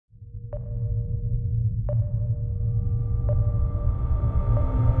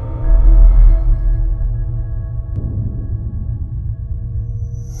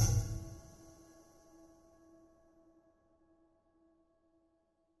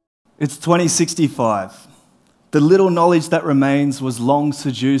It's 2065. The little knowledge that remains was long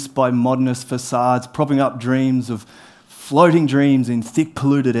seduced by modernist facades, propping up dreams of floating dreams in thick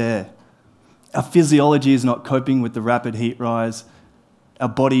polluted air. Our physiology is not coping with the rapid heat rise. Our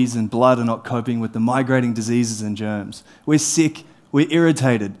bodies and blood are not coping with the migrating diseases and germs. We're sick, we're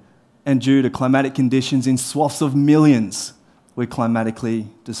irritated, and due to climatic conditions in swaths of millions, we're climatically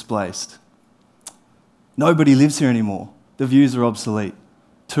displaced. Nobody lives here anymore. The views are obsolete.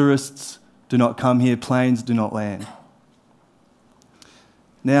 Tourists do not come here, planes do not land.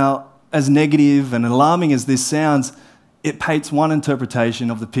 Now, as negative and alarming as this sounds, it paints one interpretation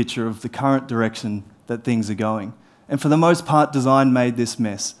of the picture of the current direction that things are going. And for the most part, design made this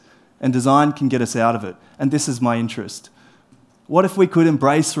mess, and design can get us out of it, and this is my interest. What if we could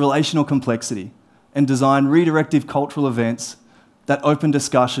embrace relational complexity and design redirective cultural events that open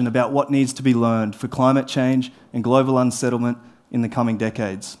discussion about what needs to be learned for climate change and global unsettlement in the coming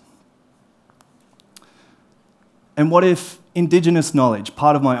decades? And what if Indigenous knowledge,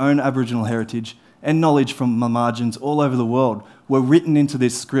 part of my own Aboriginal heritage, and knowledge from the margins all over the world were written into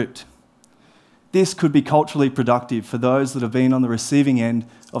this script? This could be culturally productive for those that have been on the receiving end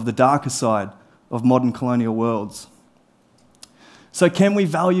of the darker side of modern colonial worlds. So can we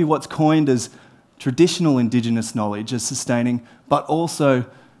value what's coined as traditional Indigenous knowledge as sustaining, but also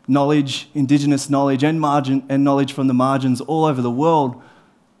knowledge, Indigenous knowledge and knowledge from the margins all over the world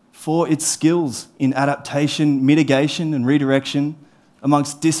for its skills in adaptation, mitigation and redirection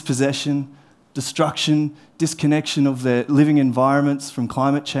amongst dispossession, destruction, disconnection of their living environments from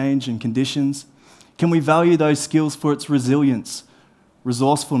climate change and conditions? Can we value those skills for its resilience,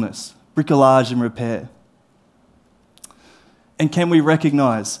 resourcefulness, bricolage and repair? And can we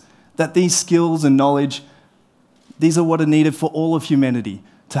recognise that these skills and knowledge, these are what are needed for all of humanity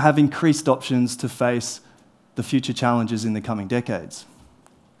to have increased options to face the future challenges in the coming decades?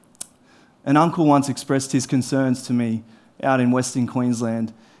 An uncle once expressed his concerns to me out in Western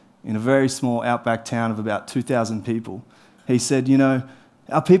Queensland in a very small outback town of about 2,000 people. He said, you know,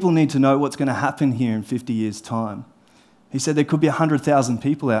 our people need to know what's going to happen here in 50 years' time. He said there could be 100,000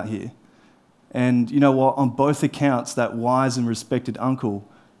 people out here. And you know what, on both accounts, that wise and respected uncle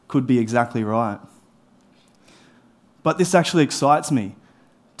could be exactly right. But this actually excites me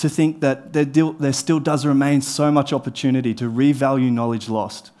to think that there still does remain so much opportunity to revalue knowledge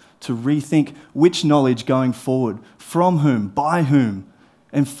lost, to rethink which knowledge going forward, from whom, by whom,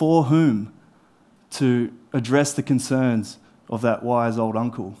 and for whom, to address the concerns of that wise old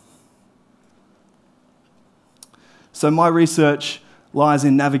uncle. So my research lies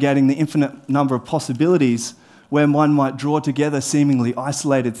in navigating the infinite number of possibilities where one might draw together seemingly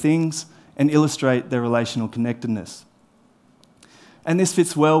isolated things and illustrate their relational connectedness. And this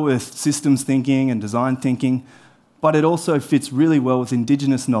fits well with systems thinking and design thinking, but it also fits really well with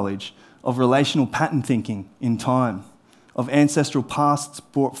Indigenous knowledge of relational pattern thinking in time, of ancestral pasts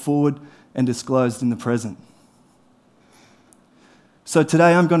brought forward and disclosed in the present. So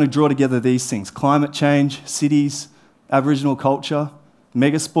today I'm going to draw together these things: climate change, cities, Aboriginal culture,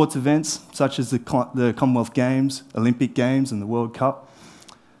 mega sports events such as the Commonwealth Games, Olympic Games and the World Cup,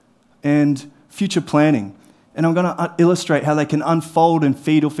 and future planning. And I'm going to illustrate how they can unfold and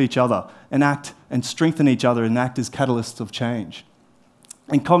feed off each other and act and strengthen each other and act as catalysts of change.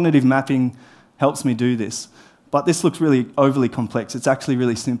 And cognitive mapping helps me do this. But this looks really overly complex. It's actually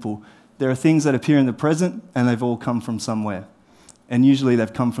really simple. There are things that appear in the present and they've all come from somewhere. And usually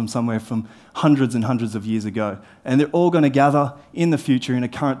they've come from somewhere from hundreds and hundreds of years ago. And they're all going to gather in the future in a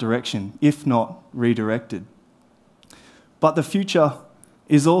current direction, if not redirected. But the future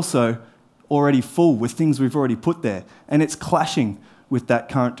is also already full with things we've already put there, and it's clashing with that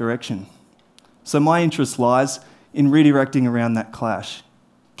current direction. So my interest lies in redirecting around that clash.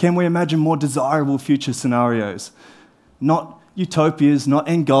 Can we imagine more desirable future scenarios? Not utopias, not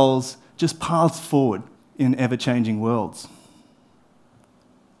end goals, just paths forward in ever-changing worlds.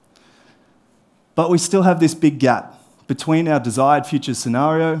 But we still have this big gap between our desired future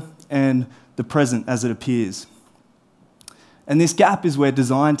scenario and the present as it appears. And this gap is where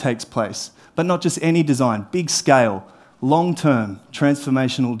design takes place, but not just any design, big scale, long-term,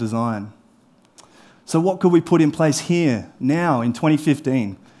 transformational design. So what could we put in place here, now, in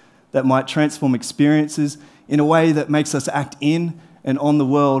 2015, that might transform experiences in a way that makes us act in and on the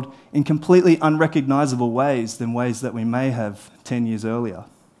world in completely unrecognisable ways than ways that we may have 10 years earlier?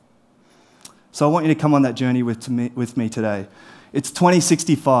 So I want you to come on that journey with me today. It's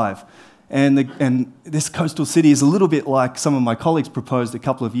 2065, and this coastal city is a little bit like some of my colleagues proposed a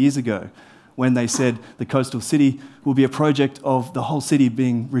couple of years ago, when they said the coastal city will be a project of the whole city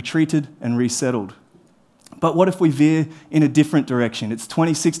being retreated and resettled. But what if we veer in a different direction? It's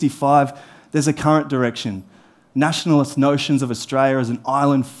 2065, there's a current direction. Nationalist notions of Australia as an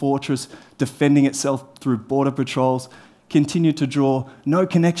island fortress defending itself through border patrols continue to draw no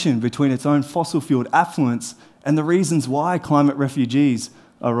connection between its own fossil-fueled affluence and the reasons why climate refugees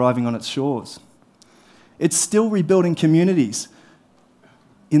are arriving on its shores. It's still rebuilding communities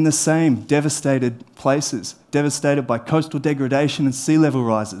in the same devastated places, devastated by coastal degradation and sea level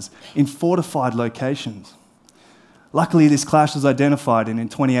rises in fortified locations. Luckily, this clash was identified, and in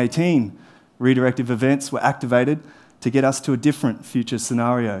 2018, redirective events were activated to get us to a different future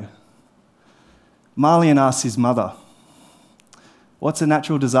scenario. Marlian asks his mother, "What's a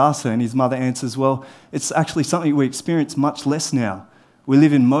natural disaster?" And his mother answers, "Well, it's actually something we experience much less now. We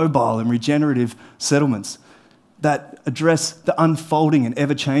live in mobile and regenerative settlements that address the unfolding and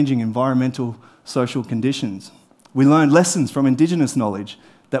ever-changing environmental social conditions. We learn lessons from Indigenous knowledge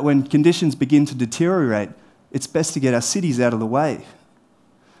that when conditions begin to deteriorate, it's best to get our cities out of the way."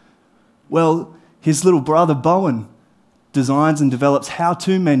 Well, his little brother Bowen designs and develops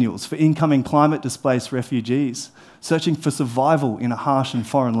how-to manuals for incoming climate-displaced refugees, searching for survival in a harsh and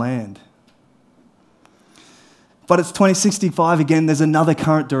foreign land. But it's 2065 again, there's another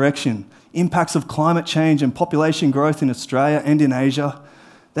current direction. Impacts of climate change and population growth in Australia and in Asia,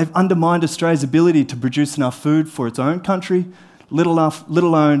 they've undermined Australia's ability to produce enough food for its own country, let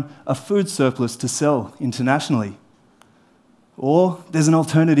alone a food surplus to sell internationally. Or there's an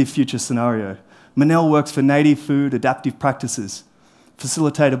alternative future scenario. Manel works for native food adaptive practices,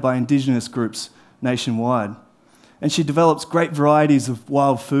 facilitated by Indigenous groups nationwide. And she develops great varieties of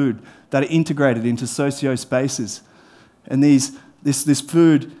wild food that are integrated into socio-spaces. And this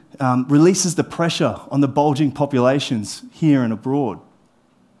food releases the pressure on the bulging populations here and abroad.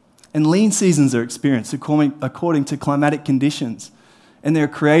 And lean seasons are experienced according to climatic conditions. And there are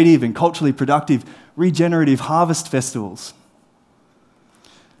creative and culturally productive regenerative harvest festivals.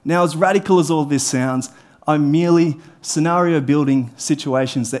 Now, as radical as all this sounds, I'm merely scenario-building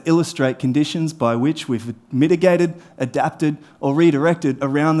situations that illustrate conditions by which we've mitigated, adapted, or redirected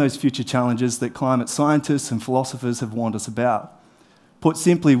around those future challenges that climate scientists and philosophers have warned us about. Put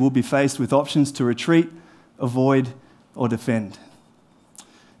simply, we'll be faced with options to retreat, avoid, or defend.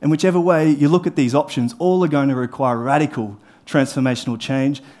 And whichever way you look at these options, all are going to require radical transformational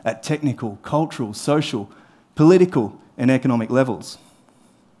change at technical, cultural, social, political, and economic levels.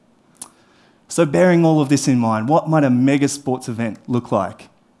 So bearing all of this in mind, what might a mega sports event look like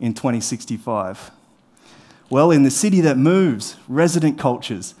in 2065? Well, in the city that moves, resident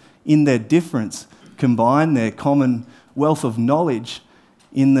cultures, in their difference, combine their common wealth of knowledge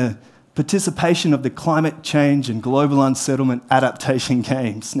in the participation of the Climate Change and Global Unsettlement Adaptation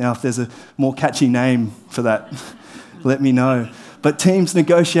Games. Now, if there's a more catchy name for that, let me know. But teams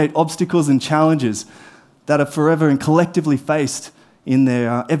negotiate obstacles and challenges that are forever and collectively faced in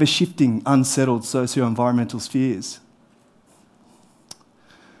their ever-shifting, unsettled socio-environmental spheres.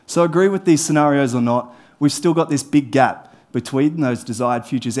 So agree with these scenarios or not, we've still got this big gap between those desired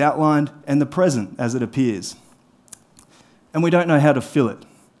futures outlined and the present as it appears. And we don't know how to fill it.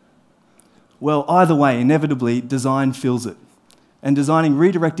 Well, either way, inevitably, design fills it. And designing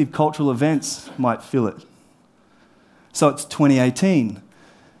redirective cultural events might fill it. So it's 2018,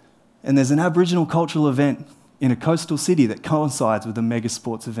 and there's an Aboriginal cultural event in a coastal city that coincides with a mega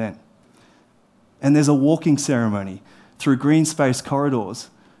sports event. And there's a walking ceremony through green space corridors.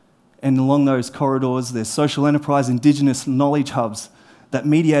 And along those corridors, there's social enterprise Indigenous knowledge hubs that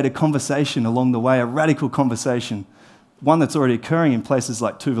mediate a conversation along the way, a radical conversation, one that's already occurring in places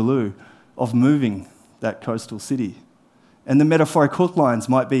like Tuvalu, of moving that coastal city. And the metaphoric hook lines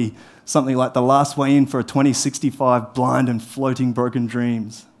might be something like the last way in for a 2065 blind and floating broken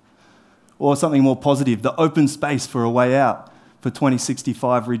dreams. Or something more positive, the open space for a way out for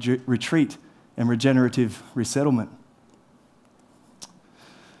 2065 retreat and regenerative resettlement.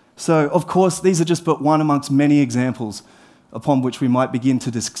 So, of course, these are just but one amongst many examples upon which we might begin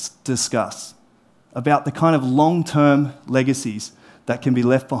to discuss about the kind of long-term legacies that can be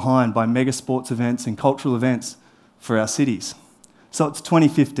left behind by mega sports events and cultural events for our cities. So it's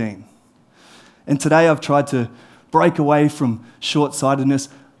 2015. And today I've tried to break away from short-sightedness,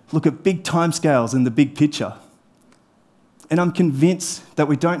 look at big timescales and the big picture. And I'm convinced that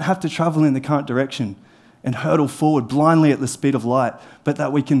we don't have to travel in the current direction and hurtle forward blindly at the speed of light, but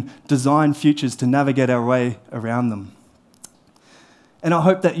that we can design futures to navigate our way around them. And I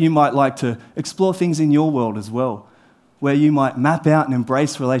hope that you might like to explore things in your world as well, where you might map out and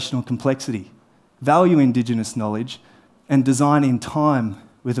embrace relational complexity, value Indigenous knowledge, and design in time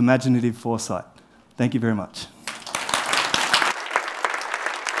with imaginative foresight. Thank you very much.